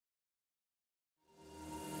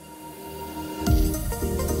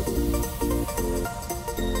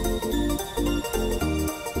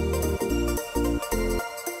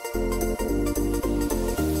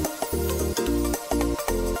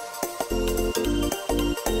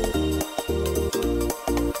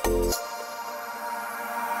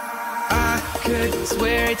could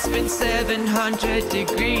swear it's been 700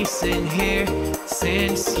 degrees in here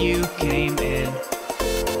since you came in.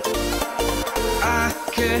 I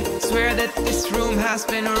could swear that this room has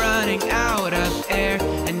been running out of air,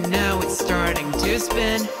 and now it's starting to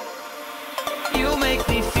spin. You make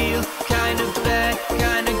me feel kinda bad,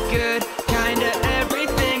 kinda good, kinda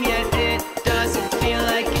everything, yet it doesn't feel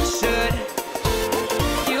like it should.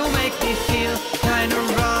 You make me feel kinda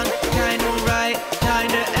wrong, kinda right,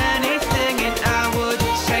 kinda anything, and I would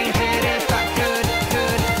change it if I could.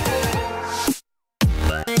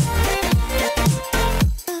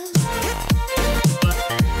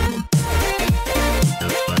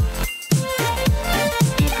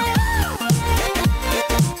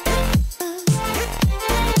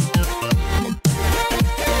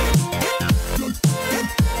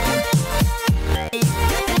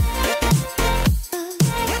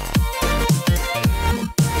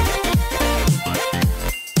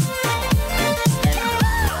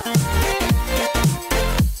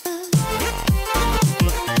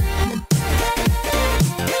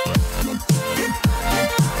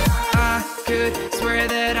 Swear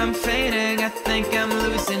that I'm fainting, I think I'm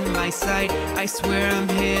losing my sight, I swear I'm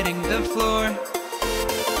hitting the floor.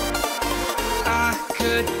 I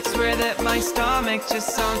could swear that my stomach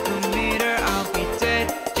just sunk a meter, I'll be dead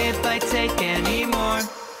if I take any more.